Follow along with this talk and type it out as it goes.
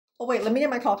Oh wait, let me get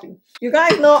my coffee. You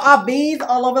guys know I bees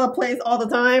all over the place all the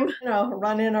time. You know,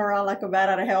 running around like a bat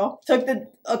out of hell. Took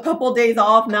a couple days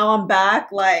off. Now I'm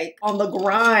back like on the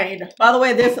grind. By the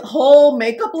way, this whole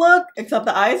makeup look, except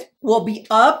the eyes, will be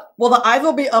up. Well, the eyes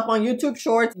will be up on YouTube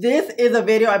Shorts. This is a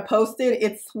video I posted.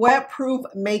 It's sweat-proof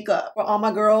makeup for all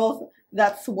my girls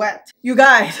that sweat. You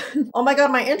guys, oh my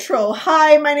god, my intro.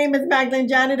 Hi, my name is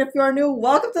MagdalineJanet. If you are new,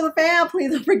 welcome to the fam.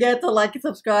 Please don't forget to like and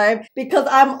subscribe because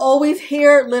I'm always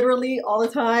here literally all the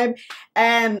time.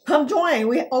 And come join.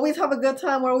 We always have a good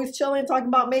time. We're always chilling, talking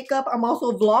about makeup. I'm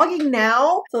also vlogging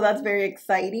now, so that's very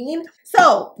exciting.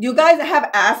 So you guys have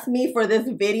asked me for this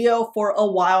video for a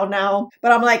while now,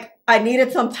 but I'm like, I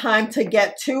needed some time to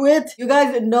get to it. You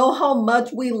guys know how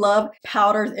much we love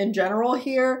powders in general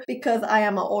here because I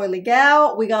am an oily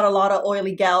gal. We got a lot of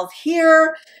oily gals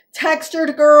here.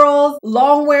 Textured girls,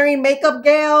 long wearing makeup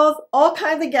gals, all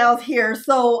kinds of gals here.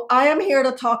 So I am here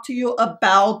to talk to you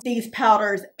about these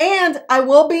powders, and I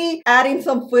will be adding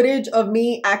some footage of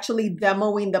me actually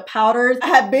demoing the powders. I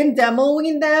have been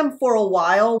demoing them for a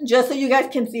while just so you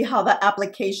guys can see how the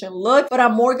application looks, but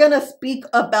I'm more gonna speak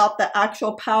about the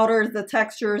actual powders, the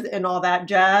textures, and all that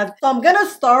jazz. So I'm gonna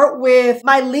start with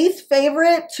my least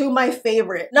favorite to my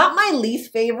favorite. Not my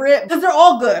least favorite because they're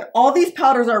all good. All these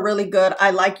powders are really good. I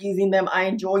like using them. I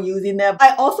enjoy using them.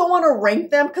 I also want to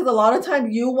rank them because a lot of times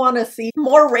you want to see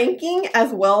more ranking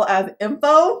as well as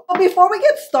info. But before we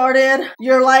get started,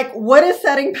 you're like, what is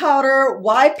setting powder?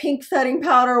 Why pink setting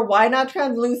powder? Why not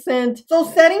translucent? So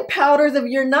setting powders, if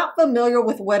you're not familiar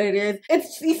with what it is,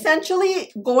 it's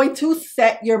essentially going to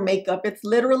set your makeup. It's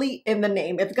literally in the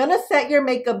name. It's gonna set your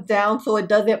makeup down so it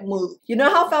doesn't move. You know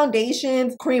how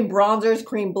foundations, cream bronzers,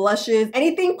 cream blushes,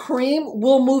 anything cream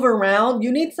will move around?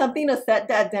 You need something to set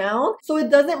that down so it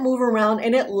doesn't move around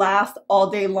and it lasts all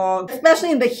day long,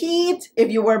 especially in the heat.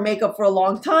 If you wear makeup for a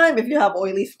long time, if you have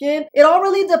oily skin, it all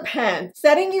really depends.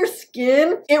 Setting your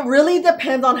skin, it really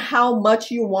depends on how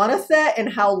much you want to set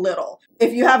and how little.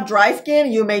 If you have dry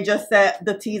skin, you may just set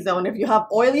the T-zone. If you have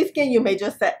oily skin, you may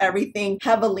just set everything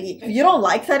heavily. If you don't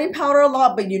like setting powder a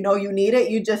lot, but you know you need it,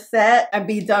 you just set and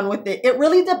be done with it. It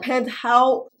really depends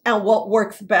how and what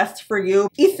works best for you.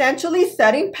 Essentially,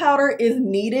 setting powder is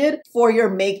needed for your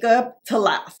makeup to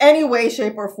last, any way,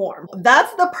 shape, or form.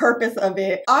 That's the purpose of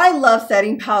it. I love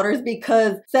setting powders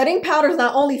because setting powders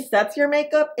not only sets your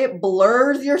makeup, it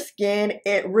blurs your skin.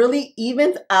 It really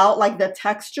evens out like the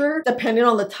texture, depending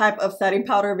on the type of setting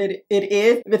powder it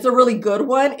is. If it's a really good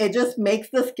one, it just makes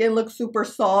the skin look super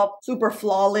soft, super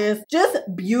flawless, just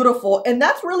beautiful. And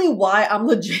that's really why I'm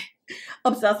legit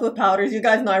obsessed with powders. You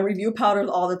guys know I review powders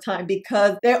all the time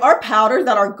because there are powders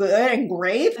that are good and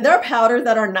great. There are powders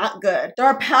that are not good. There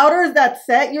are powders that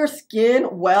set your skin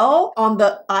well. On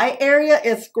the eye area,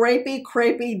 it's scrapey,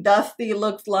 crepey, dusty,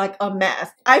 looks like a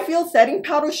mess. I feel setting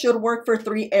powder should work for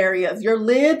 3 areas: your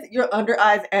lids, your under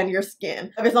eyes, and your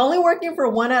skin. If it's only working for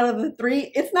 1 out of the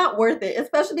 3, it's not worth it,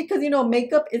 especially because, you know,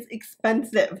 makeup is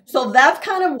expensive. So that's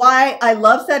kind of why I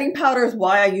love setting powders,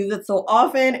 why I use it so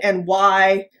often, and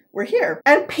why we're here.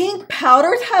 And pink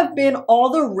powders have been all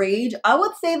the rage, I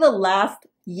would say, the last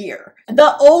year.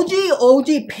 The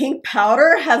OG pink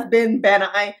powder has been Ben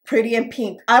Nye Pretty in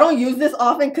Pink. I don't use this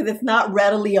often because it's not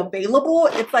readily available.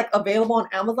 It's like available on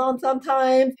Amazon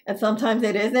sometimes, and sometimes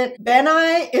it isn't. Ben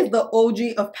Nye is the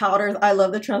OG of powders. I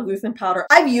love the translucent powder.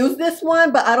 I've used this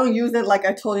one, but I don't use it like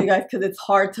I told you guys because it's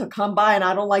hard to come by, and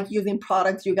I don't like using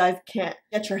products you guys can't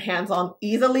get your hands on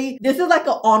easily. This is like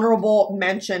an honorable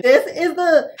mention. This is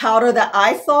the powder that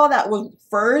I saw that was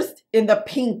first in the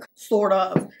pink sort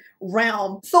of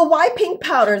realm. So why pink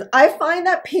powders? I find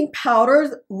that pink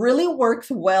powders really works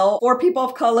well for people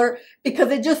of color because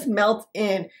it just melts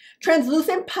in.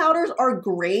 Translucent powders are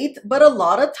great, but a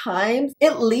lot of times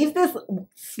it leaves this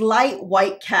slight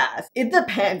white cast. It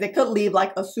depends. It could leave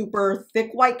like a super thick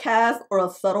white cast or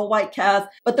a subtle white cast,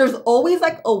 but there's always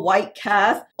like a white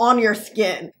cast on your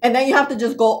skin. And then you have to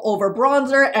just go over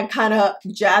bronzer and kind of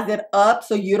jazz it up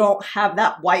so you don't have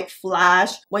that white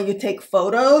flash when you take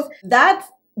photos. That's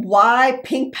why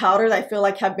pink powders I feel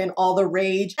like have been all the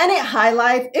rage. And it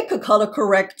highlights, it could color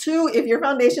correct too. If your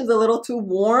foundation's a little too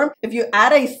warm, if you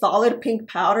add a solid pink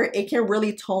powder, it can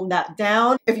really tone that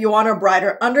down. If you want a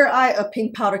brighter under eye, a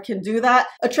pink powder can do that.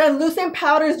 A translucent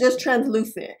powder is just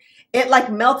translucent. It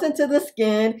like melts into the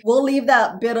skin. We'll leave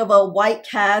that bit of a white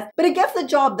cast, but it gets the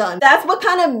job done. That's what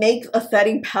kind of makes a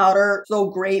setting powder so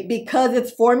great because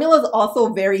its formula is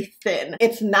also very thin.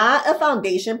 It's not a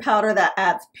foundation powder that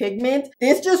adds pigment.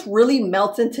 This this just really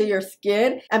melts into your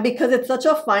skin. And because it's such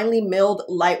a finely milled,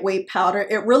 lightweight powder,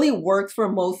 it really works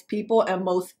for most people and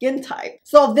most skin types.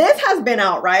 So this has been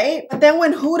out, right? But then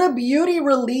when Huda Beauty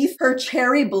released her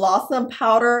Cherry Blossom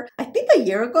powder, I think a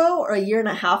year ago or a year and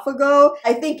a half ago,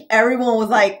 I think everyone was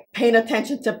like paying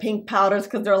attention to pink powders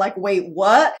because they're like, wait,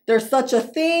 what? There's such a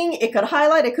thing. It could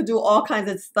highlight, it could do all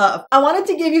kinds of stuff. I wanted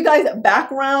to give you guys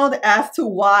background as to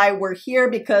why we're here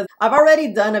because I've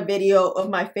already done a video of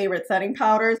my favorite setting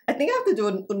powders. I think I have to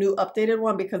do a new updated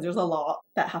one because there's a lot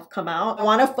that have come out. I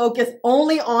want to focus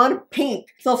only on pink.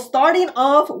 So starting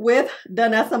off with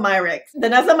Danessa Myricks.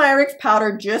 Danessa Myricks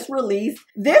powder just released.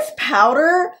 This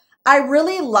powder I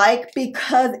really like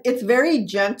because it's very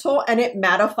gentle and it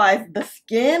mattifies the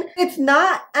skin. It's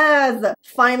not as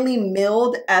finely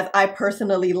milled as I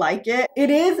personally like it.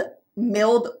 It is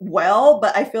milled well,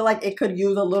 but I feel like it could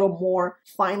use a little more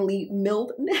finely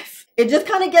milledness. It just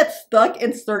kind of gets stuck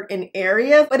in certain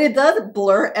areas, but it does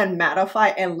blur and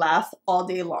mattify and last all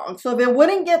day long. So if it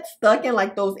wouldn't get stuck in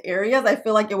like those areas, I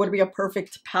feel like it would be a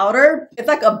perfect powder. It's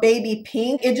like a baby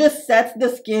pink. It just sets the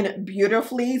skin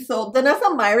beautifully. So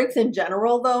Danessa Myricks in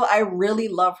general though, I really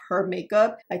love her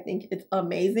makeup. I think it's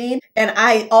amazing. And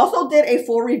I also did a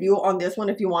full review on this one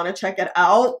if you want to check it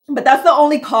out. But that's the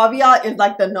only caveat is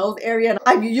like the nose area. And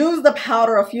I've used the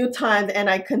powder a few times and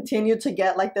I continue to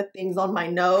get like the things on my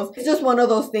nose. It's just one of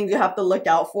those things you have to look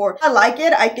out for. I like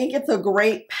it. I think it's a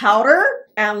great powder.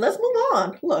 And let's move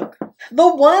on. Look,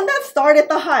 the one that started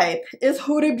the hype is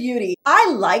Huda Beauty. I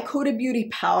like Huda Beauty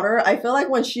powder. I feel like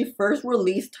when she first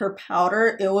released her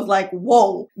powder, it was like,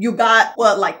 whoa, you got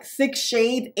what, like 6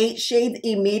 shades, 8 shades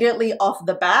immediately off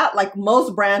the bat. Like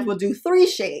most brands would do 3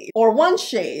 shades or 1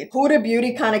 shade. Huda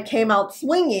Beauty kind of came out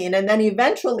swinging, and then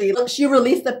eventually she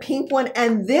released a pink one,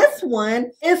 and this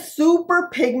one is super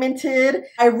pigmented.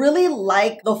 I really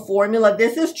like the formula.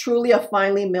 This is truly a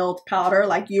finely milled powder.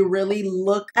 Like you really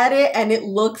look at it and it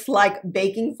looks like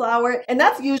baking flour, and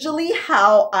that's usually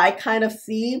how I kind of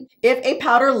see if a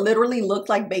powder literally looks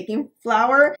like baking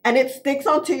flour and it sticks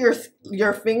onto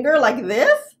your finger like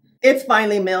this. It's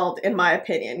finely milled in my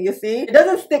opinion. You see, it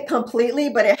doesn't stick completely,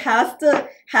 but it has to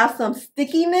have some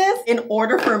stickiness in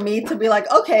order for me to be like,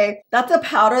 okay, that's a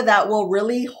powder that will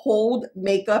really hold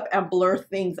makeup and blur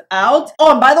things out. Oh,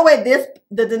 and by the way,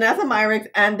 the Danessa Myricks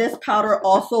and this powder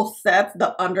also sets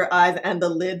the under eyes and the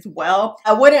lids well.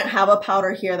 I wouldn't have a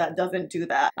powder here that doesn't do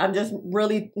that. I'm just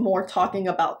really more talking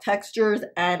about textures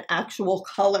and actual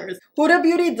colors. Huda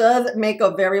Beauty does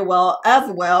makeup very well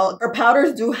as well. Her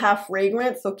powders do have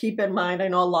fragrance, so keep in mind, I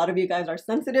know a lot of you guys are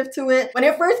sensitive to it. When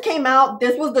it first came out,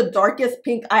 this was the darkest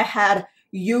pink I had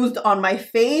used on my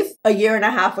face a year and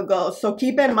a half ago. So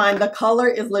keep in mind, the color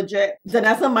is legit.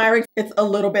 Danessa Myricks, it's a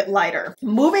little bit lighter.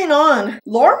 Moving on,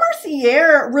 Laura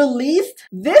Mercier released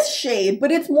this shade,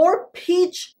 but it's more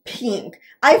peach pink.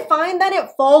 I find that it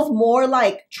falls more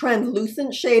like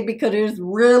translucent shade because it is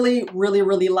really, really,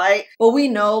 really light. But we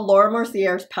know Laura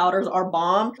Mercier's powders are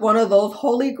bomb. One of those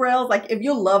holy grails. Like if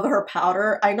you love her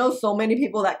powder, I know so many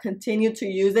people that continue to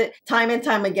use it time and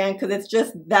time again because it's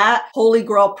just that holy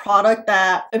grail product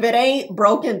that if it ain't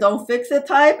broken, don't fix it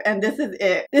type. And this is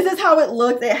it. This is how it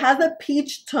looks. It has a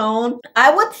peach tone. I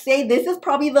would say this is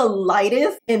probably the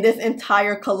lightest in this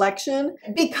entire collection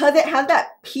because it has that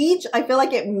peach. I feel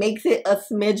like it makes it a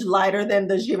smidge lighter than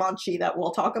the Givenchy that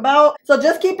we'll talk about. So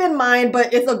just keep in mind,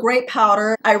 but it's a great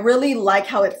powder. I really like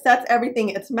how it sets everything.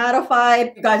 It's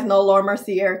mattified. You guys know Laura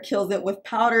Mercier kills it with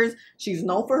powders. She's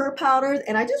known for her powders,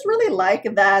 and I just really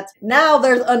like that now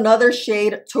there's another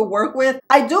shade to work with.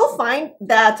 I do find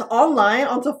that online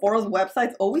on Sephora's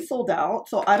websites always sold out,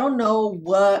 so I don't know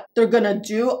what they're gonna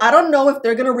do. I don't know if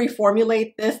they're gonna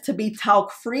reformulate this to be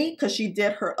talc free because she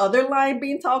did her other line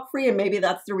being talc free, and maybe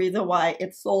that's the reason why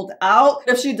it's sold out.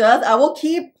 If she does, I will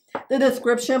keep the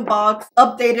description box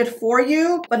updated for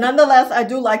you. But nonetheless, I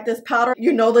do like this powder.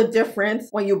 You know the difference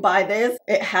when you buy this.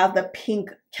 It has the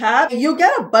pink cap. You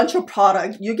get a bunch of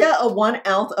products. You get a 1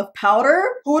 ounce of powder,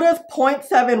 Huda's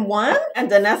 0.71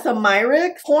 and Danessa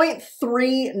Myricks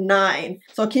 0.39.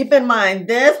 So keep in mind,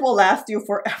 this will last you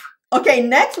forever. Okay,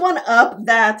 next one up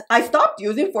that I stopped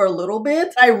using for a little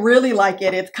bit. I really like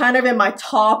it. It's kind of in my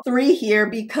top 3 here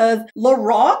because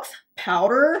Lorac's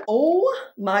powder. Oh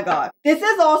my God. This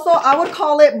is also, I would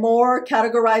call it more,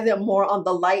 categorize it more on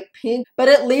the light pink, but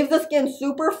it leaves the skin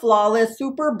super flawless,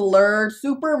 super blurred,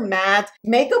 super matte.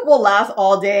 Makeup will last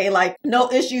all day, like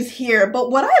no issues here. But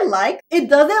what I like, it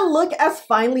doesn't look as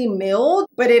finely milled,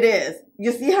 but it is.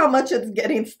 You see how much it's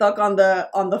getting stuck on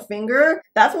the finger?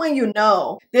 That's when you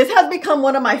know. This has become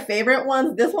one of my favorite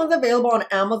ones. This one's available on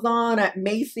Amazon, at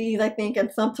Macy's, I think,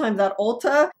 and sometimes at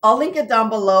Ulta. I'll link it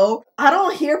down below. I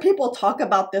don't hear people talk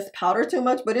about this powder too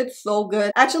much, but it's so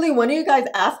good. Actually, one of you guys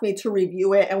asked me to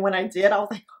review it, and when I did, I was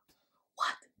like,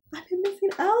 what? I've been missing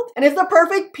out. And it's the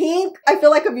perfect pink. I feel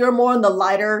like if you're more on the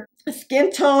lighter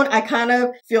skin tone, I kind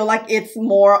of feel like it's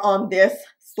more on this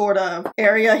sort of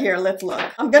area here. Let's look.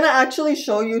 I'm gonna actually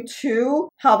show you too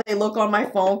how they look on my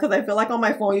phone, because I feel like on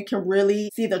my phone you can really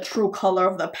see the true color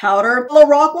of the powder. The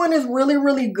Lorac one is really,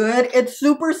 really good. It's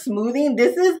super smoothing.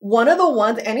 This is one of the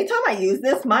ones, anytime I use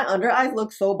this, my under eyes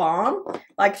look so bomb.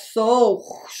 Like so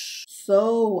whoosh,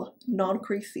 so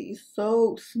non-creasy,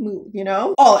 so smooth, you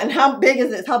know? Oh, and how big is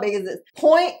this? How big is this?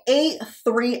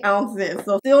 0.83 ounces.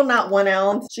 So still not 1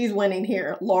 ounce. She's winning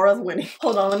here. Laura's winning.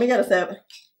 Hold on, let me get a sip.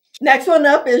 Next one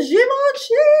up is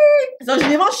Givenchy. So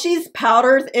Givenchy's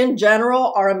powders in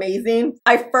general are amazing.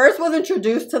 I first was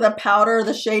introduced to the powder,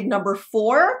 the shade number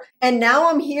 4, and now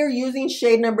I'm here using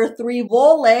shade number 3,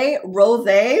 Volet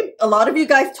Rosé. A lot of you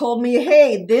guys told me,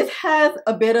 hey, this has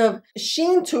a bit of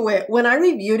sheen to it. When I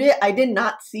reviewed it, I did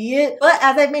not see it, but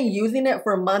as I've been using it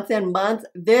for months and months,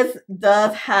 this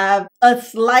does have a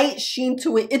slight sheen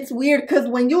to it. It's weird because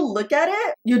when you look at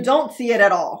it, you don't see it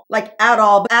at all, like at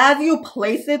all. But as you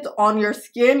place it on your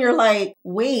skin, you're like,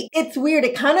 wait, it's weird.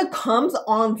 It kind of comes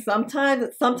on sometimes.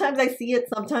 Sometimes I see it,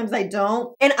 sometimes I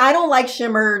don't. And I don't like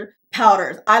shimmered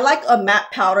powders. I like a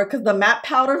matte powder because the matte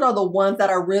powders are the ones that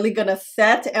are really gonna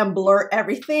set and blur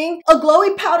everything. A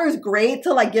glowy powder is great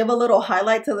to like give a little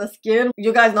highlight to the skin.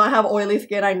 You guys know I have oily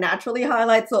skin. I naturally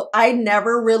highlight, so I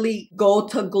never really go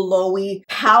to glowy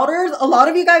powders. A lot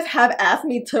of you guys have asked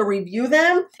me to review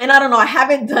them, and I don't know, I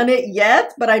haven't done it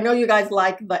yet, but I know you guys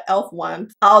like the e.l.f.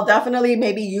 ones. I'll definitely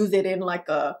maybe use it in like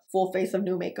a full face of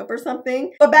new makeup or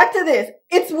something. But back to this,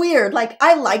 it's weird. Like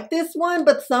I like this one,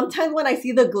 but sometimes when I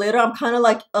see the glitter, I'm kind of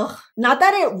like, ugh. Not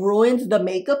that it ruins the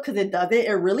makeup, because it doesn't.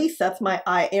 It really sets my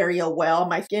eye area well,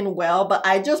 my skin well, but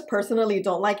I just personally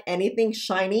don't like anything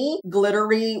shiny,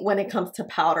 glittery when it comes to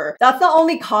powder. That's the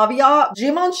only caveat.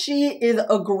 Givenchy is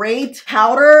a great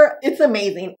powder. It's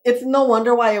amazing. It's no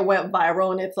wonder why it went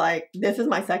viral, and it's like, this is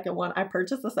my second one. I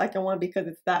purchased the second one because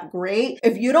it's that great.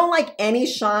 If you don't like any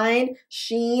shine,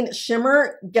 sheen,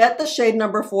 shimmer, get the shade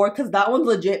number 4 because that one's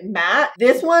legit matte.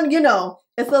 This one, you know,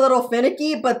 it's a little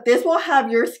finicky, but this will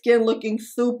have your skin looking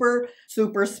super,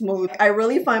 super smooth. I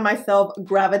really find myself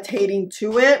gravitating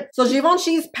to it. So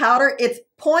Givenchy's powder, it's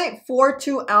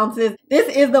 0.42 ounces.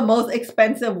 This is the most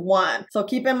expensive one. So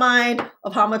keep in mind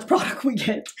of how much product we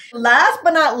get. Last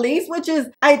but not least, which is,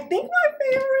 I think my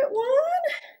favorite one,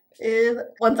 is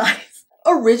One Size.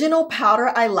 Original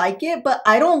powder, I like it, but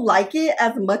I don't like it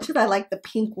as much as I like the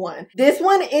pink one. This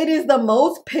one, it is the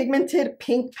most pigmented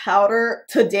pink powder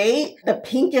to date, the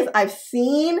pinkest I've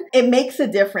seen. It makes a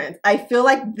difference. I feel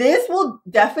like this will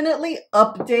definitely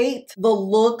update the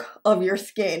look of your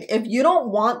skin. If you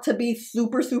don't want to be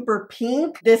super, super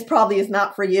pink, this probably is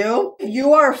not for you. If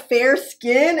you are fair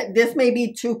skin, this may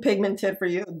be too pigmented for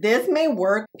you. This may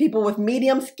work people with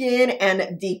medium skin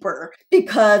and deeper,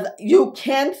 because you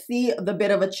can see the bit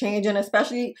of a change, and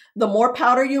especially the more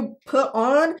powder you put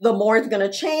on, the more it's gonna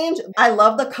change. I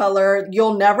love the color.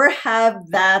 You'll never have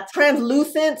that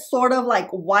translucent sort of like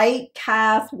white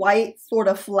cast, white sort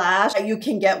of flash that you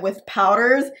can get with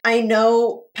powders. I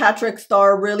know Patrick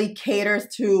Starr really caters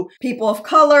to people of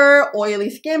color, oily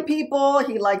skin people.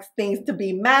 He likes things to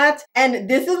be matte, and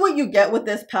this is what you get with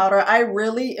this powder. I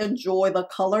really enjoy the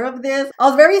color of this. I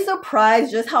was very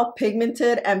surprised just how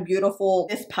pigmented and beautiful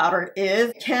this powder is.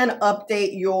 It can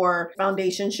update your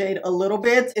foundation shade a little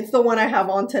bit. It's the one I have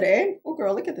on today. Oh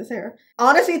girl, look at this hair.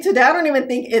 Honestly, today I don't even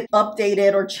think it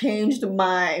updated or changed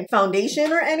my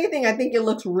foundation or anything. I think it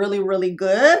looks really, really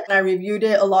good. And I reviewed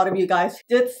it. A lot of you guys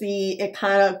did see it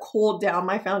kind of cooled down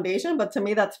my foundation, but to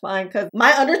me that's fine because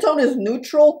my undertone is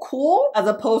neutral cool as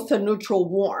opposed to neutral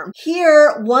warm.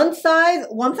 Here, one size is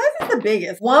the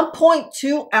biggest,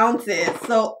 1.2 ounces.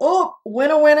 So, oh,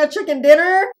 winner, chicken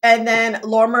dinner. And then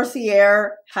Laura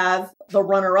Mercier has the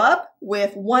runner-up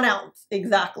with 1 ounce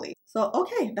exactly. So,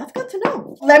 okay, that's good to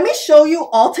know. Let me show you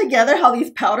all together how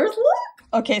these powders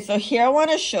look. Okay, so here I want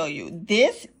to show you.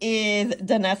 This is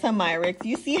Danessa Myricks.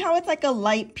 You see how it's like a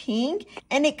light pink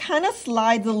and it kind of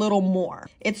slides a little more.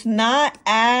 It's not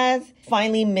as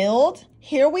finely milled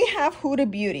Here we have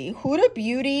Huda Beauty. Huda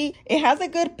Beauty, it has a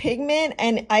good pigment,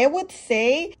 and I would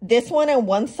say this one in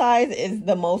one size is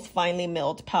the most finely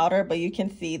milled powder, but you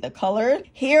can see the color.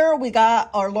 Here we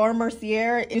got our Laura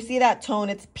Mercier. You see that tone?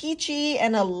 It's peachy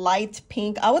and a light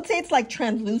pink. I would say it's like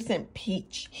translucent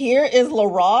peach. Here is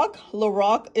Lorac.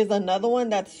 Lorac is another one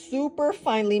that's super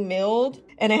finely milled,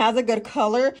 and it has a good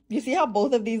color. You see how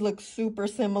both of these look super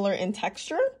similar in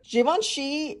texture?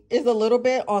 Givenchy is a little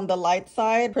bit on the light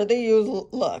side. For the use,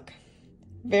 look,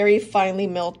 very finely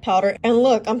milled powder. And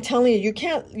look, I'm telling you,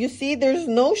 you see there's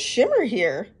no shimmer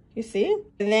here. You see?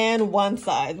 And then one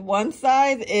size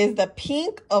is the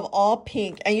pink of all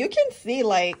pink. And you can see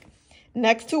like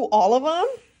next to all of them,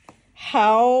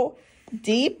 how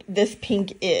deep this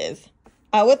pink is.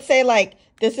 I would say like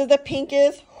this is the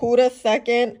pinkest, Huda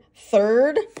second,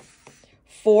 third,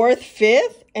 fourth,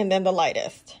 fifth, and then the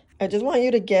lightest. I just want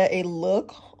you to get a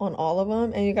look on all of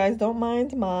them, and you guys don't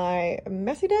mind my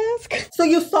messy desk. So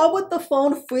you saw with the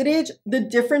phone footage the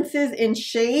differences in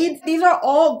shades. These are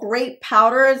all great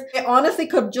powders. It honestly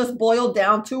could just boil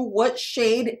down to what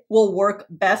shade will work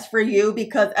best for you,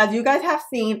 because as you guys have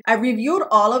seen, I reviewed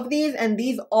all of these and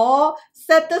these all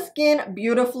set the skin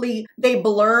beautifully. They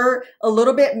blur a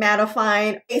little bit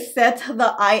mattifying. They set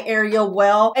the eye area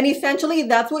well, and essentially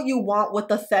that's what you want with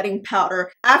the setting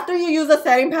powder. After you use a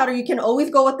setting powder, you can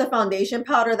always go with the foundation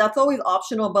powder. That's always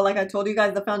optional, but like I told you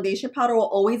guys, the foundation powder will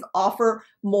always offer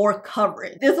more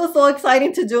coverage. This was so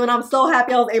exciting to do, and I'm so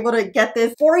happy I was able to get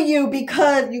this for you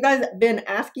because you guys have been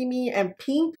asking me, and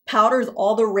pink powder is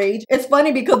all the rage. It's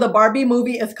funny because the Barbie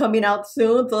movie is coming out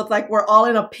soon, so it's like we're all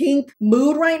in a pink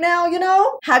mood right now, you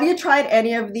know? Have you tried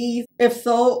any of these? If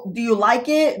so, do you like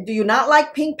it? Do you not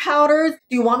like pink powders?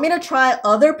 Do you want me to try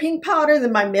other pink powders?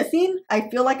 Am I missing? I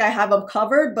feel like I have them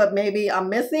covered, but maybe I'm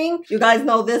missing. You guys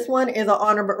know this one is an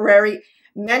honorary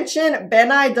mention.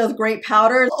 Benai does great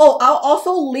powders. Oh, I'll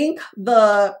also link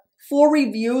the full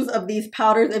reviews of these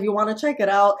powders if you want to check it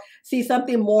out, see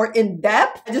something more in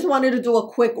depth. I just wanted to do a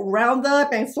quick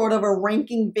roundup and sort of a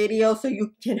ranking video so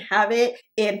you can have it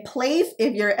in place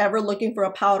if you're ever looking for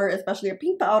a powder, especially a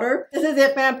pink powder. This is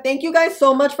it, fam. Thank you guys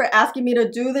so much for asking me to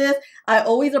do this. I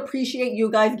always appreciate you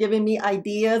guys giving me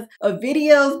ideas of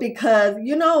videos because,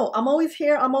 you know, I'm always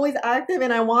here, I'm always active,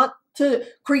 and I want to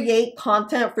create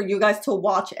content for you guys to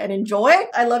watch and enjoy.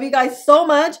 I love you guys so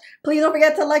much. Please don't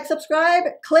forget to like, subscribe,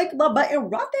 click the button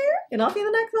right there, and I'll see you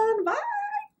in the next one. Bye.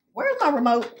 Where's my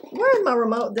remote? Where's my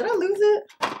remote? Did I lose it?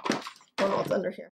 Oh no, it's under here.